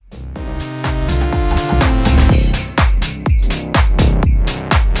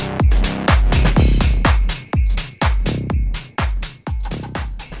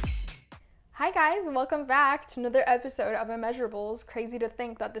welcome back to another episode of Immeasurables. Crazy to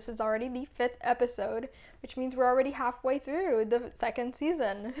think that this is already the 5th episode, which means we're already halfway through the second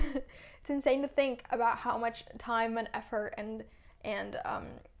season. It's insane to think about how much time and effort and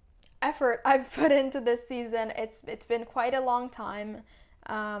effort I've put into this season. It's been quite a long time,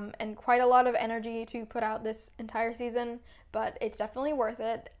 and quite a lot of energy to put out this entire season, but it's definitely worth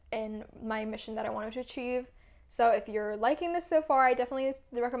it in my mission that I wanted to achieve. So if you're liking this so far, I definitely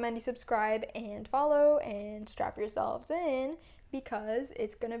recommend you subscribe and follow and strap yourselves in, because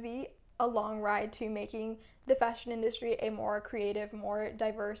it's going to be a long ride to making the fashion industry a more creative, more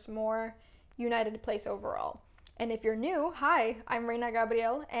diverse, more united place overall. And if you're new, hi, I'm Reina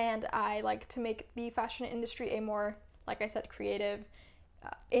Gabriel, and I like to make the fashion industry a more, like I said, creative,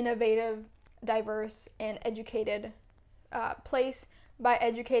 innovative, diverse, and educated place by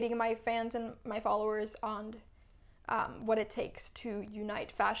educating my fans and my followers on what it takes to unite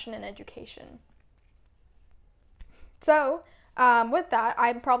fashion and education. So, with that,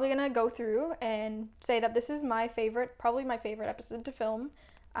 I'm probably gonna go through and say that this is probably my favorite episode to film.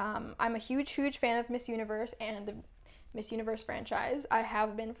 I'm a huge fan of Miss Universe and the Miss Universe franchise. I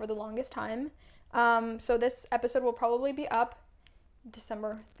have been for the longest time. So this episode will probably be up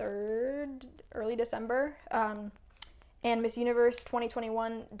December 3rd, early December. And Miss Universe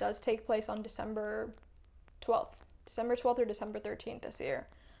 2021 does take place on December 12th or December 13th this year.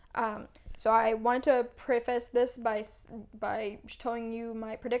 So I wanted to preface this by showing you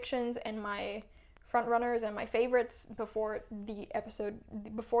my predictions and my front runners and my favorites before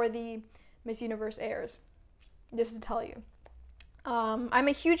the Miss Universe airs. Just to tell you. I'm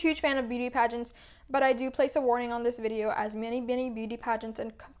a huge fan of beauty pageants, but I do place a warning on this video, as many beauty pageants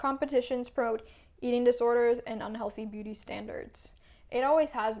and competitions promote eating disorders and unhealthy beauty standards. It always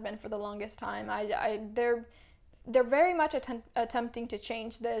has been for the longest time. They're very much attempting to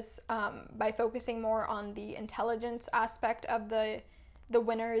change this by focusing more on the intelligence aspect of the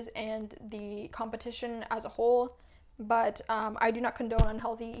winners and the competition as a whole. But I do not condone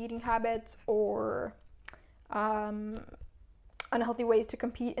unhealthy eating habits or unhealthy ways to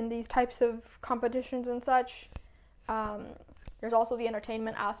compete in these types of competitions and such. There's also the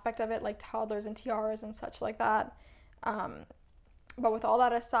entertainment aspect of it, like toddlers and tiaras and such like that. But with all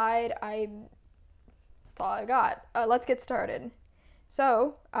that aside, that's all I got. Let's get started.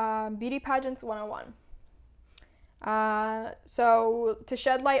 So, Beauty Pageants 101. So, to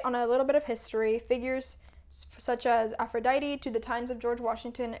shed light on a little bit of history, figures such as Aphrodite to the times of George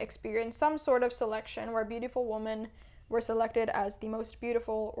Washington experienced some sort of selection where beautiful women were selected as the most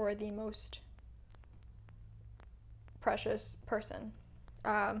beautiful or the most precious person.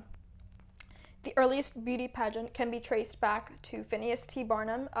 The earliest beauty pageant can be traced back to Phineas T.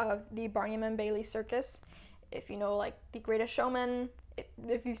 Barnum of the Barnum and Bailey Circus. If you know, like, The Greatest Showman,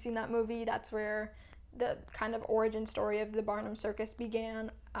 if you've seen that movie, that's where the kind of origin story of the Barnum Circus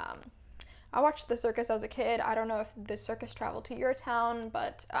began. I watched the circus as a kid. I don't know if the circus traveled to your town,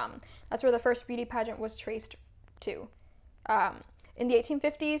 but that's where the first beauty pageant was traced to. In the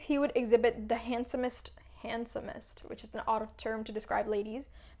 1850s, he would exhibit the handsomest, which is an odd term to describe ladies,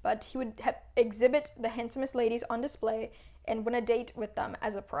 but he would exhibit the handsomest ladies on display and win a date with them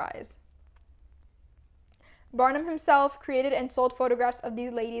as a prize. Barnum himself created and sold photographs of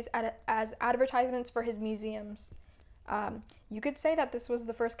these ladies as advertisements for his museums. You could say that this was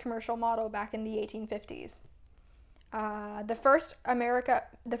the first commercial model back in the 1850s. The first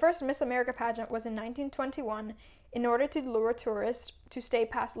Miss America pageant was in 1921 in order to lure tourists to stay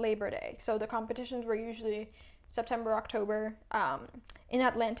past Labor Day. So the competitions were usually September, October, in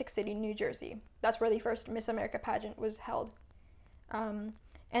Atlantic City, New Jersey. That's where the first Miss America pageant was held.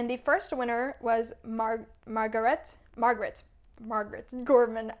 And the first winner was Margaret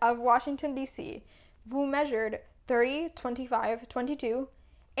Gorman of Washington, D.C., who measured 30, 25, 22,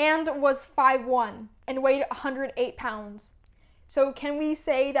 and was 5'1", and weighed 108 pounds. So can we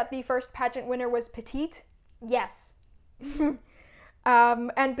say that the first pageant winner was petite? Yes.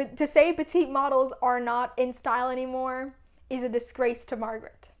 And to say petite models are not in style anymore is a disgrace to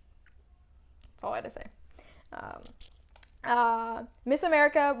Margaret. That's all I had to say. Miss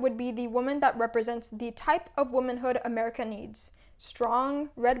America would be the woman that represents the type of womanhood America needs. Strong,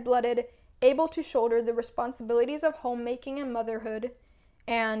 red-blooded, able to shoulder the responsibilities of homemaking and motherhood,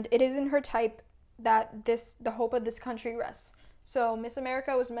 and it is in her type that the hope of this country rests. So Miss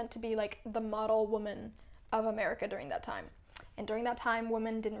America was meant to be like the model woman of America during that time. And during that time,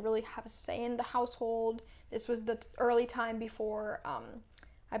 women didn't really have a say in the household. This was the early time before,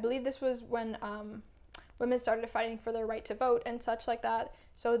 I believe this was when women started fighting for their right to vote and such like that.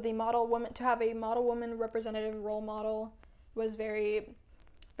 So to have a model woman representative role model was very,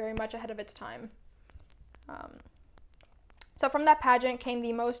 very much ahead of its time. So from that pageant came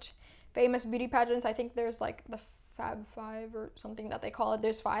the most famous beauty pageants. I think there's like the Fab Five or something that they call it.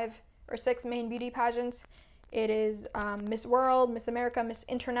 There's 5 or 6 main beauty pageants. It is Miss World, Miss America, Miss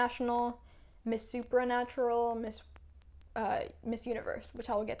International, Miss Supernatural, Miss Universe, which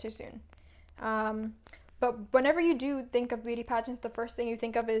I will get to soon. But whenever you do think of beauty pageants, the first thing you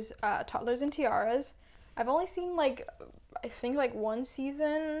think of is Toddlers and Tiaras. I've only seen I think one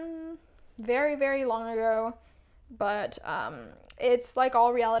season very, very long ago, but it's like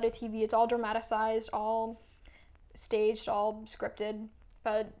all reality TV. It's all dramatized, all staged, all scripted.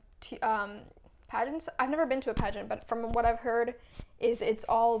 But pageants, I've never been to a pageant, but from what I've heard is it's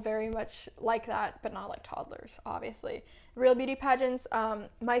all very much like that, but not like Toddlers, obviously. Real beauty pageants,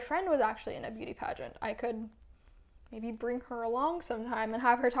 my friend was actually in a beauty pageant. I could maybe bring her along sometime and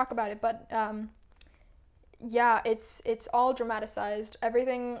have her talk about it, but yeah, it's all dramatized.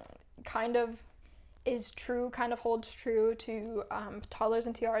 Everything kind of is true, kind of holds true to Toddlers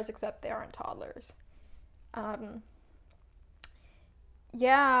and Tiaras, except they aren't toddlers.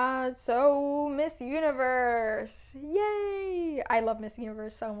 Yeah, so Miss Universe. Yay! I love Miss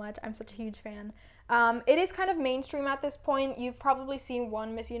Universe so much. I'm such a huge fan. It is kind of mainstream at this point. You've probably seen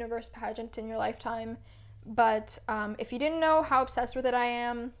one Miss Universe pageant in your lifetime, but if you didn't know how obsessed with it I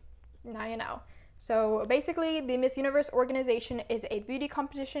am, now you know. So basically, the Miss Universe organization is a beauty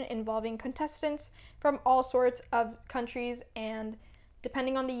competition involving contestants from all sorts of countries, and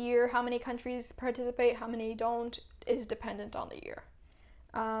depending on the year, how many countries participate, how many don't, is dependent on the year.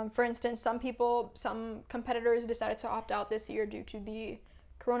 For instance, some competitors decided to opt out this year due to the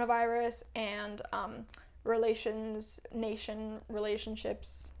coronavirus, and nation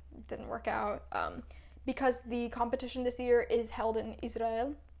relationships didn't work out because the competition this year is held in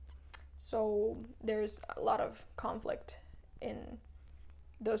Israel. So there's a lot of conflict in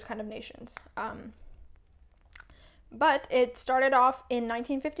those kind of nations. But it started off in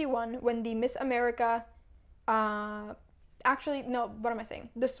 1951 when the Miss America, actually, no, what am I saying?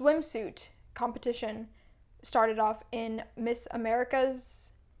 The swimsuit competition started off in Miss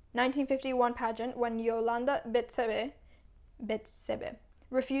America's 1951 pageant when Yolanda Betsebe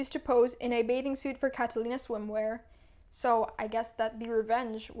refused to pose in a bathing suit for Catalina swimwear. So I guess that the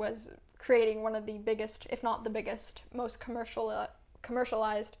revenge was creating one of the biggest, if not the biggest, most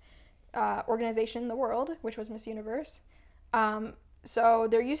commercialized organization in the world, which was Miss Universe. So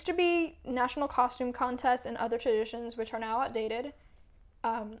there used to be national costume contests and other traditions which are now outdated.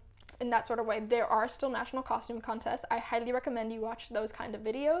 In that sort of way, there are still national costume contests. I highly recommend you watch those kind of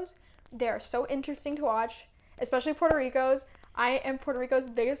videos. They are so interesting to watch, especially Puerto Rico's. I am Puerto Rico's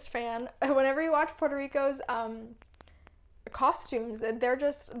biggest fan. Whenever you watch Puerto Rico's costumes, they're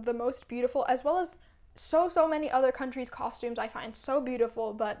just the most beautiful, as well as so many other countries' costumes I find so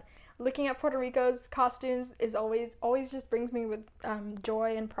beautiful, but looking at Puerto Rico's costumes is always just brings me with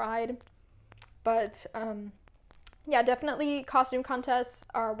joy and pride. But yeah, definitely costume contests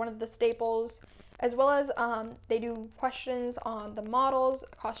are one of the staples, as well as they do questions on the models,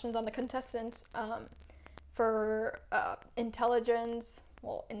 questions on the contestants for intelligence.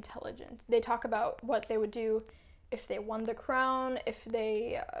 They talk about what they would do if they won the crown, if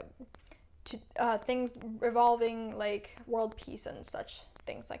they things revolving like world peace and such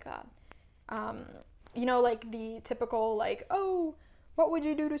things like that. You know, like the typical like, oh, what would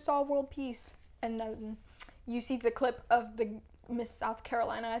you do to solve world peace? And then you see the clip of the Miss South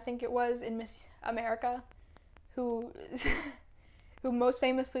Carolina, I think it was, in Miss America, who most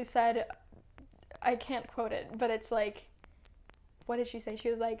famously said, I can't quote it, but it's like, what did she say? She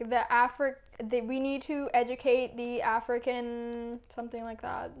was like, we need to educate the African, something like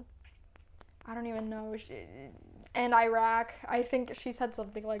that. I don't even know. And Iraq, I think she said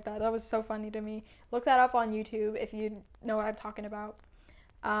something like that. That was so funny to me. Look that up on YouTube if you know what I'm talking about.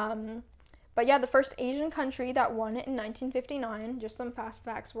 But yeah, the first Asian country that won it in 1959, just some fast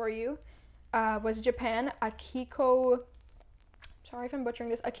facts for you, was Japan. Sorry if I'm butchering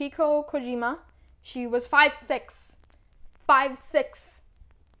this, Akiko Kojima. She was 5'6". 5'6".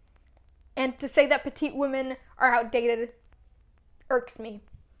 And to say that petite women are outdated irks me.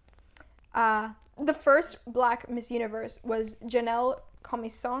 The first black Miss Universe was Janelle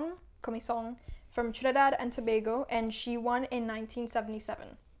Comison from Trinidad and Tobago, and she won in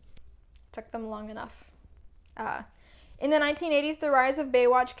 1977. Took them long enough. In the 1980s, the rise of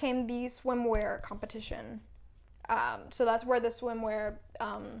Baywatch came the swimwear competition. So that's where the swimwear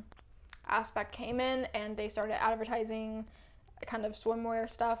aspect came in, and they started advertising kind of swimwear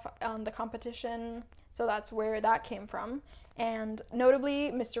stuff on the competition. So that's where that came from. And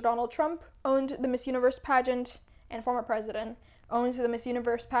notably, Mr. Donald Trump owned the Miss Universe pageant, and former president owns the Miss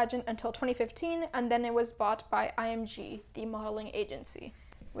Universe pageant until 2015, and then it was bought by IMG, the modeling agency,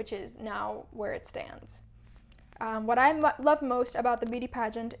 which is now where it stands. What I love most about the beauty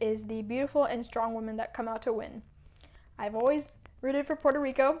pageant is the beautiful and strong women that come out to win. I've always rooted for Puerto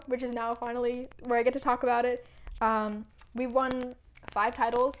Rico, which is now finally where I get to talk about it. We've won 5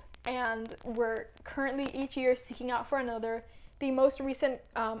 titles, and we're currently each year seeking out for another. The most recent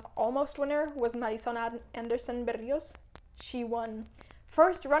almost winner was Marisol Anderson Berrios. She won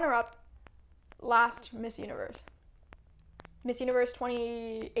first runner-up last Miss Universe. Miss Universe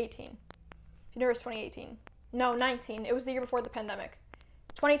 2018. Universe 2018. No, 19. It was the year before the pandemic.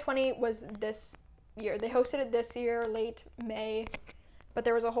 2020 was this year. They hosted it this year, late May, but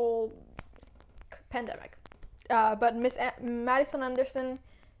there was a whole pandemic. But Miss Marisol Anderson,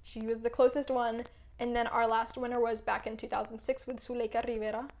 she was the closest one, and then our last winner was back in 2006 with Zuleika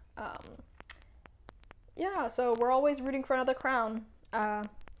Rivera. Yeah, so we're always rooting for another crown.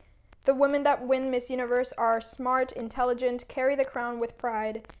 The women that win Miss Universe are smart, intelligent, carry the crown with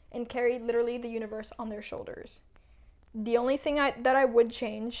pride, and carry literally the universe on their shoulders. The only thing that I would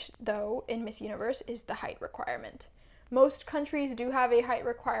change, though, in Miss Universe is the height requirement. Most countries do have a height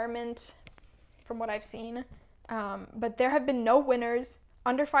requirement, from what I've seen, but there have been no winners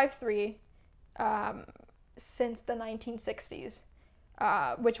under 5'3" since the 1960s,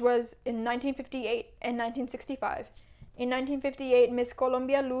 which was in 1958 and 1965. In 1958, Miss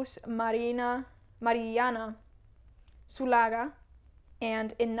Colombia Luz Mariana Zulaga,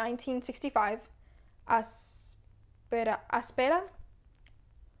 and in 1965, Aspera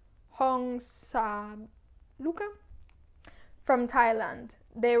Hongsaluka from Thailand.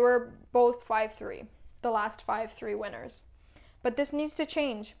 They were both 5'3", the last 5'3" winners. But this needs to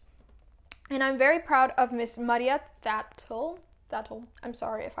change. And I'm very proud of Miss Maria Thattel. I'm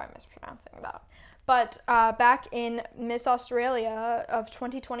sorry if I'm mispronouncing that. But back in Miss Australia of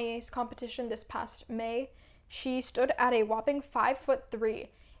 2020's competition this past May, she stood at a whopping 5'3".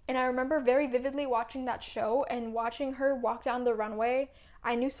 And I remember very vividly watching that show and watching her walk down the runway.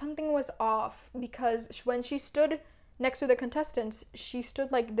 I knew something was off because when she stood next to the contestants, she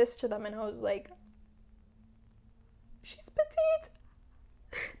stood like this to them, and I was like, she's petite.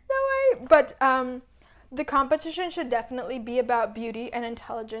 No way. But the competition should definitely be about beauty and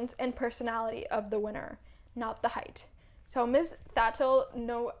intelligence and personality of the winner, not the height. So Miss Thattel,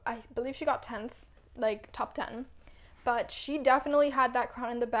 no, I believe she got 10th, like top 10. But she definitely had that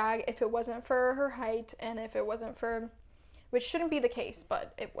crown in the bag if it wasn't for her height, and if it wasn't for, which shouldn't be the case,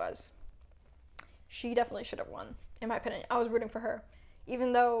 but it was. She definitely should have won, in my opinion. I was rooting for her.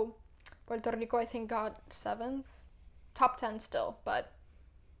 Even though Puerto Rico, I think, got 7th, top 10 still, but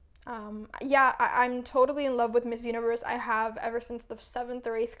yeah, I'm totally in love with Miss Universe. I have ever since the 7th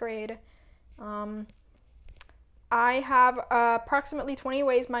or 8th grade. I have approximately 20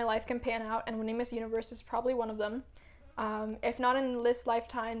 ways my life can pan out, and winning Miss Universe is probably one of them. If not in this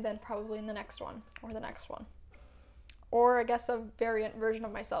lifetime, then probably in the next one, or the next one. Or I guess a variant version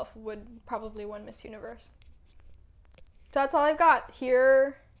of myself would probably win Miss Universe. So that's all I've got.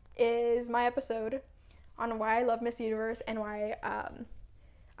 Here is my episode on why I love Miss Universe and why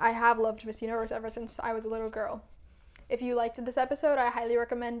I have loved Miss Universe ever since I was a little girl. If you liked this episode, I highly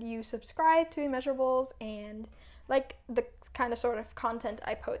recommend you subscribe to Immeasurables and like the kind of sort of content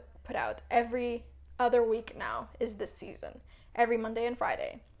I put out every other week now is this season. Every Monday and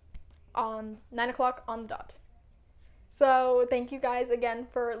Friday on 9 o'clock on the dot. So thank you guys again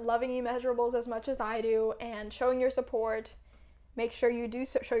for loving Immeasurables as much as I do and showing your support. Make sure you do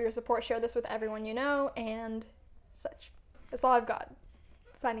show your support. Share this with everyone you know and such. That's all I've got.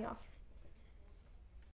 Signing off.